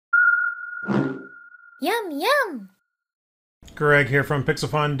Yum, yum! Greg here from Pixel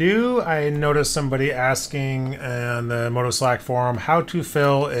Fondue. I noticed somebody asking in the MODO Slack forum how to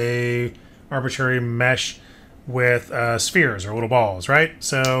fill a arbitrary mesh with spheres or little balls, right?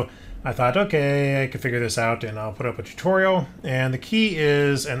 So I thought, okay, I could figure this out and I'll put up a tutorial. And the key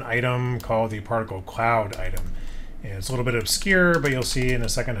is an item called the particle cloud item. And it's a little bit obscure, but you'll see in a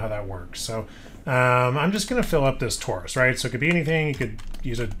second how that works. So I'm just going to fill up this torus, right? So it could be anything. You could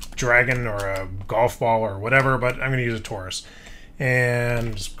use a dragon or a golf ball or whatever, but I'm going to use a torus.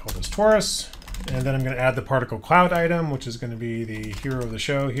 And just call this torus. And then I'm going to add the particle cloud item, which is going to be the hero of the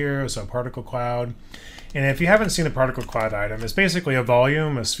show here. So particle cloud. And if you haven't seen the particle cloud item, it's basically a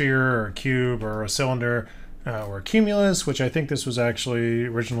volume, a sphere, or a cube, or a cylinder, or a cumulus, which I think this was actually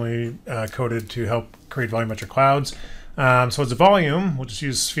originally coded to help create volumetric clouds. So it's a volume, we'll just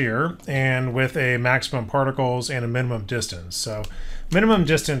use sphere, and with a maximum particles and a minimum distance. So minimum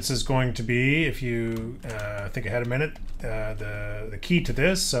distance is going to be, if you think ahead a minute, the key to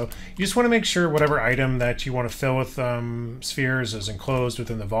this. So you just want to make sure whatever item that you want to fill with spheres is enclosed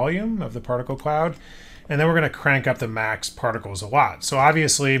within the volume of the particle cloud. And then we're going to crank up the max particles a lot. So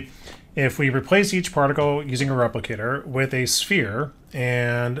obviously, if we replace each particle using a replicator with a sphere,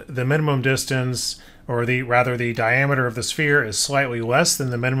 and the minimum distance, or rather the diameter of the sphere is slightly less than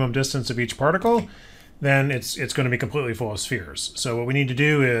the minimum distance of each particle, then it's going to be completely full of spheres. So what we need to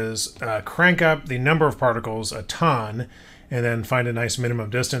do is crank up the number of particles a ton, and then find a nice minimum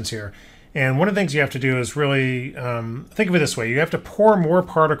distance here. And one of the things you have to do is really think of it this way. You have to pour more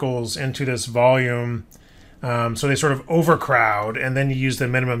particles into this volume so they sort of overcrowd, and then you use the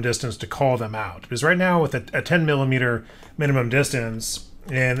minimum distance to call them out. Because right now with a 10 millimeter minimum distance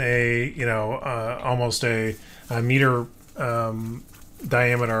in a, almost a meter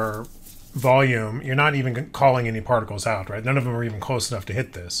diameter volume, you're not even calling any particles out, right? None of them are even close enough to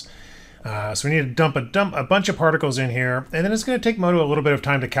hit this. So we need to dump a bunch of particles in here, and then it's going to take MODO a little bit of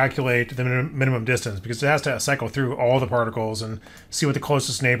time to calculate the minimum distance, because it has to cycle through all the particles and see what the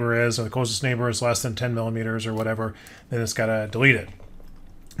closest neighbor is. And the closest neighbor is less than 10 millimeters or whatever, then it's got to delete it.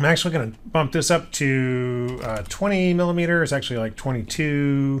 I'm actually going to bump this up to 20 millimeters, actually like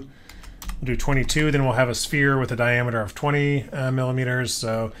 22. We'll do 22, then we'll have a sphere with a diameter of 20 millimeters.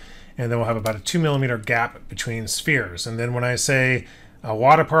 So, and then we'll have about a 2 millimeter gap between spheres. And then when I say a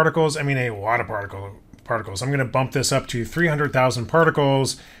lot of particles, I mean a lot of particles. I'm going to bump this up to 300,000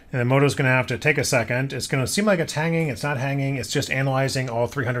 particles, and then MODO's going to have to take a second. It's going to seem like it's hanging. It's not hanging. It's just analyzing all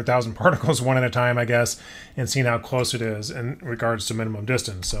 300,000 particles one at a time, I guess, and seeing how close it is in regards to minimum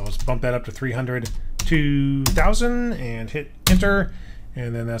distance. So let's bump that up to 302,000 and hit enter,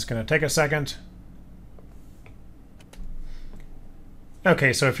 and then that's going to take a second.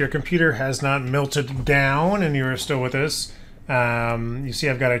 Okay, so if your computer has not melted down and you're still with us, you see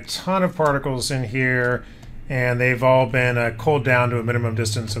I've got a ton of particles in here, and they've all been cooled down to a minimum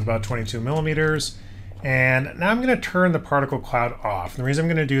distance of about 22 millimeters. And now I'm going to turn the particle cloud off. And the reason I'm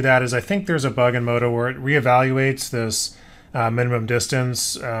going to do that is I think there's a bug in MODO where it reevaluates this minimum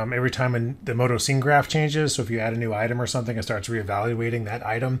distance every time the MODO scene graph changes. So if you add a new item or something, it starts reevaluating that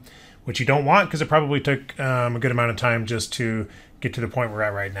item, which you don't want because it probably took a good amount of time just to get to the point we're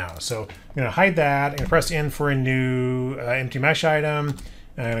at right now. So I'm going to hide that. I'm going to press N for a new empty mesh item.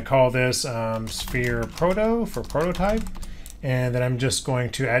 I'm going to call this sphere proto for prototype. And then I'm just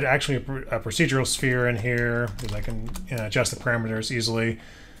going to add actually a procedural sphere in here because I can adjust the parameters easily.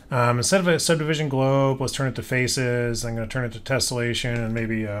 Instead of a subdivision globe, let's turn it to faces. I'm going to turn it to tessellation and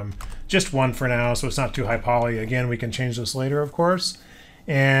maybe just one for now, so it's not too high poly. Again, we can change this later, of course.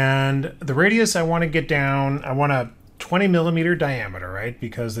 And the radius I want to get down, I want a 20 millimeter diameter, right?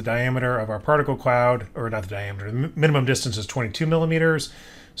 Because the diameter of our particle cloud, or not the diameter, the minimum distance is 22 millimeters.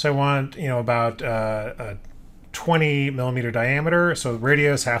 So I want, about a 20 millimeter diameter. So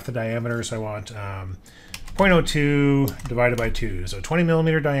radius, half the diameter. So I want 0.02 divided by 2. So 20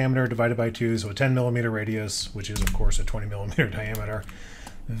 millimeter diameter divided by 2. So a 10 millimeter radius, which is, of course, a 20 millimeter diameter.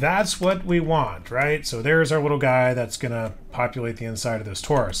 That's what we want, right? So there's our little guy that's going to populate the inside of this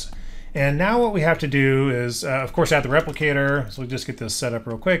torus. And now what we have to do is, of course, add the replicator. So we'll just get this set up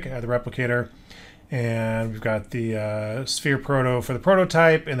real quick. Add the replicator. And we've got the sphere proto for the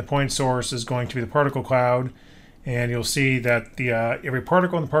prototype, and the point source is going to be the particle cloud. And you'll see that the every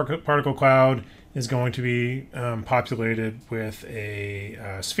particle in the particle cloud is going to be populated with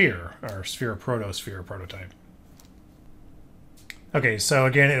a sphere, or sphere protosphere prototype. Okay, so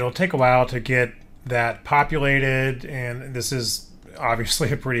again, it'll take a while to get that populated, and this is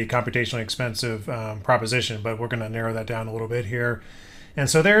obviously a pretty computationally expensive proposition, but we're going to narrow that down a little bit here. And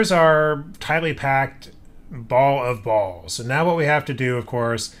so there's our tightly packed ball of balls. And now what we have to do, of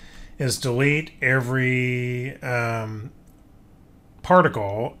course, is delete every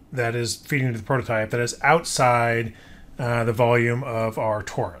particle that is feeding into the prototype that is outside the volume of our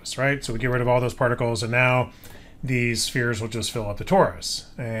torus, right? So we get rid of all those particles, and now these spheres will just fill up the torus.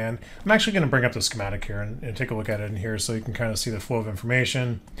 And I'm actually going to bring up the schematic here and take a look at it in here so you can kind of see the flow of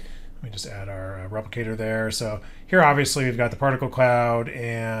information. Let me just add our replicator there. So here, obviously, we've got the particle cloud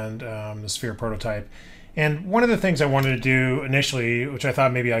and the sphere prototype. And one of the things I wanted to do initially, which I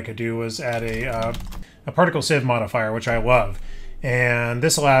thought maybe I could do, was add a particle sieve modifier, which I love. And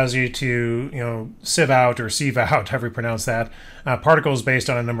this allows you to, sieve out or sieve out, however you pronounce that, particles based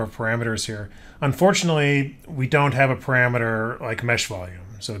on a number of parameters here. Unfortunately, we don't have a parameter like mesh volume.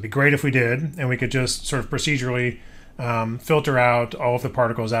 So it'd be great if we did, and we could just sort of procedurally filter out all of the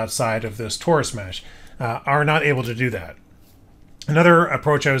particles outside of this torus mesh. Are not able to do that. Another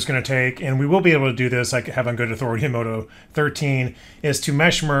approach I was going to take, and we will be able to do this, I have on good authority in MODO 13, is to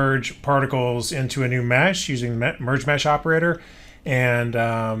mesh merge particles into a new mesh using the merge mesh operator and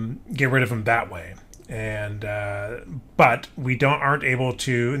get rid of them that way. And but we aren't able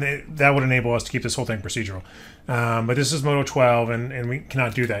to, and that would enable us to keep this whole thing procedural. But this is MODO 12, and we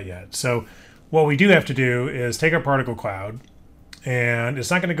cannot do that yet. So what we do have to do is take our particle cloud, and it's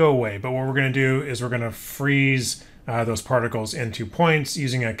not going to go away, but what we're going to do is we're going to freeze those particles into points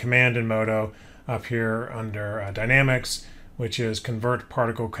using a command in MODO up here under dynamics, which is convert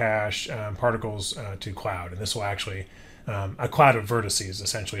particle cache particles to cloud. And this will actually, a cloud of vertices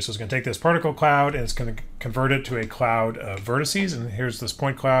essentially. So it's going to take this particle cloud and it's going to convert it to a cloud of vertices. And here's this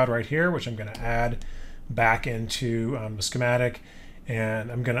point cloud right here, which I'm going to add back into the schematic. And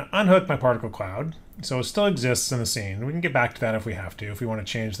I'm going to unhook my particle cloud. So it still exists in the scene. We can get back to that if we have to, if we want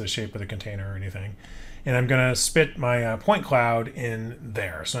to change the shape of the container or anything. And I'm going to spit my point cloud in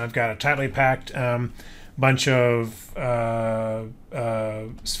there. So I've got a tightly packed bunch of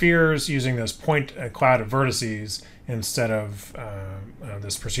spheres using this point cloud of vertices instead of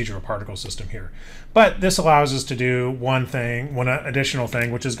this procedural particle system here. But this allows us to do one additional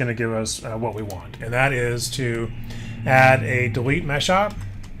thing, which is going to give us what we want. And that is to add a delete MeshOp.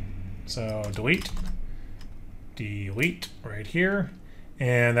 So delete right here.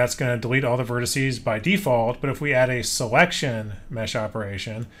 And that's going to delete all the vertices by default. But if we add a selection mesh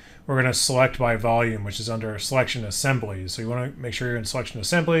operation, we're going to select by volume, which is under selection assemblies. So you want to make sure you're in selection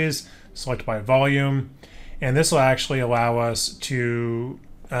assemblies, select by volume. And this will actually allow us to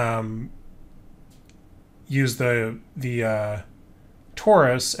use the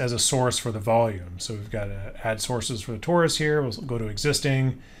torus as a source for the volume. So we've got to add sources for the torus here. We'll go to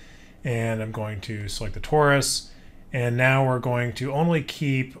existing, and I'm going to select the torus. And now we're going to only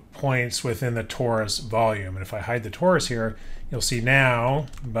keep points within the torus volume. And if I hide the torus here, you'll see now,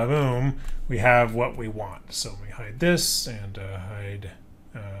 ba-boom, we have what we want. So we hide this and hide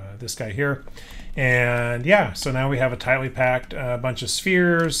this guy here. And yeah, so now we have a tightly packed bunch of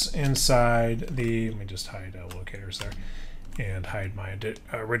spheres inside the, let me just hide locators there and hide my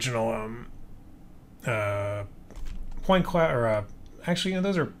original point cloud, or actually,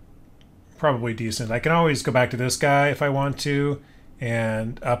 those are probably decent. I can always go back to this guy if I want to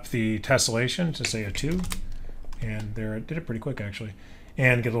and up the tessellation to say a 2. And there, it did it pretty quick actually.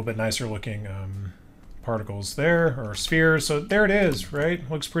 And get a little bit nicer looking particles there, or spheres. So there it is, right?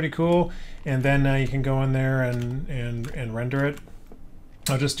 Looks pretty cool. And then you can go in there and render it.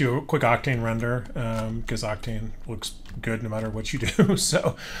 I'll just do a quick Octane render because Octane looks good no matter what you do.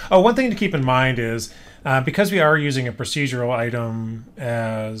 So one thing to keep in mind is because we are using a procedural item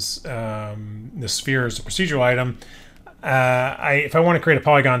as the sphere is a procedural item, if I want to create a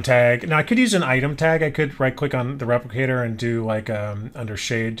polygon tag, now I could use an item tag. I could right click on the replicator and do like under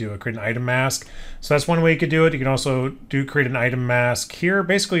shade, create an item mask. So that's one way you could do it. You can also create an item mask here.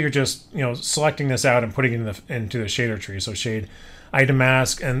 Basically, you're just selecting this out and putting it into the shader tree. So shade item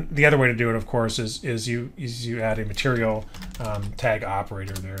mask, and the other way to do it, of course, is you add a material tag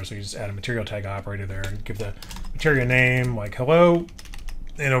operator there. So you just add a material tag operator there and give the material name like hello.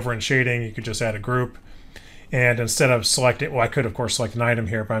 And over in shading, you could just add a group. And instead of selecting, well, I could of course select an item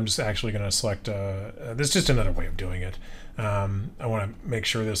here, but I'm just actually going to select. This is just another way of doing it. I want to make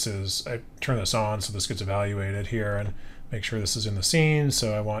sure I turn this on so this gets evaluated here, and make sure this is in the scene.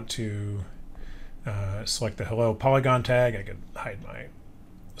 So I want to select the hello polygon tag. I can hide my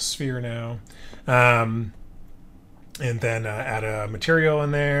sphere now, and then add a material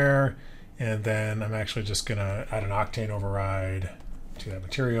in there, and then I'm actually just gonna add an Octane override to that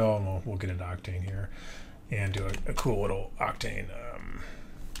material, and we'll get into Octane here and do a cool little Octane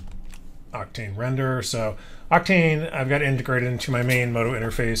render. So Octane I've got integrated into my main MODO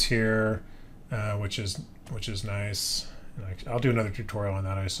interface here, which is nice. I'll do another tutorial on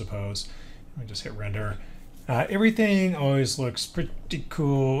that, I suppose. Let me just hit render. Everything always looks pretty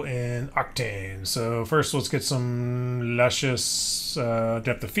cool in Octane. So first let's get some luscious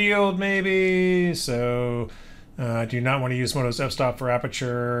depth of field maybe. So I do not want to use MODO's f-stop for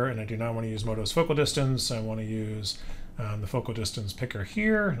aperture, and I do not want to use MODO's focal distance. I want to use the focal distance picker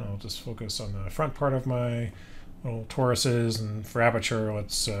here. And I'll just focus on the front part of my little toruses, and for aperture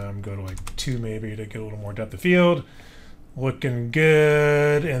let's go to like 2 maybe to get a little more depth of field. Looking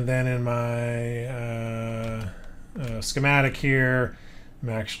good. And then in my schematic here, I'm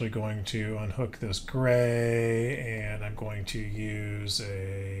actually going to unhook this gray, and I'm going to use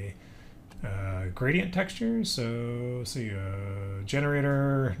a gradient texture. So see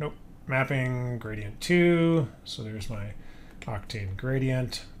generator, nope, mapping gradient 2. So there's my Octane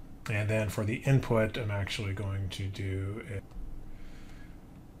gradient. And then for the input, I'm actually going to do a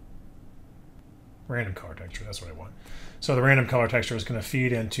random color texture. That's what I want. So the random color texture is going to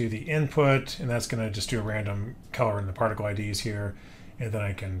feed into the input, and that's going to just do a random color in the particle IDs here. And then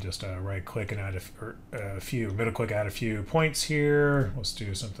I can just right click and add a few, middle click, add a few points here. Let's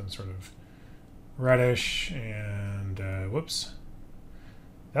do something sort of reddish, and whoops.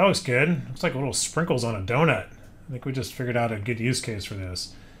 That looks good. Looks like little sprinkles on a donut. I think we just figured out a good use case for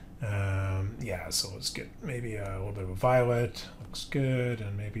this. Yeah, so let's get maybe a little bit of a violet. Looks good,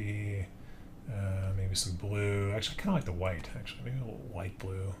 and maybe some blue. Actually, I kind of like the white. Actually, maybe a little light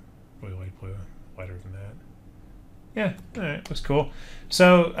blue, really light blue, lighter than that. Yeah, all right, looks cool.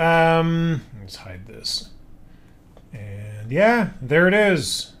 So let's hide this. And yeah, there it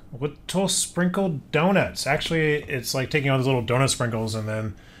is. Little sprinkled donuts. Actually, it's like taking all those little donut sprinkles and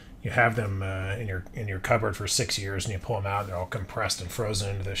then you have them in your cupboard for 6 years, and you pull them out, and they're all compressed and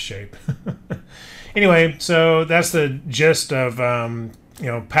frozen into this shape. Anyway, so that's the gist of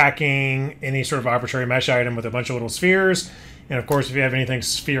packing any sort of arbitrary mesh item with a bunch of little spheres. And of course, if you have anything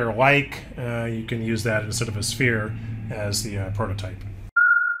sphere-like, you can use that instead of a sphere as the prototype.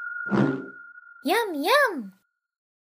 Yum, yum!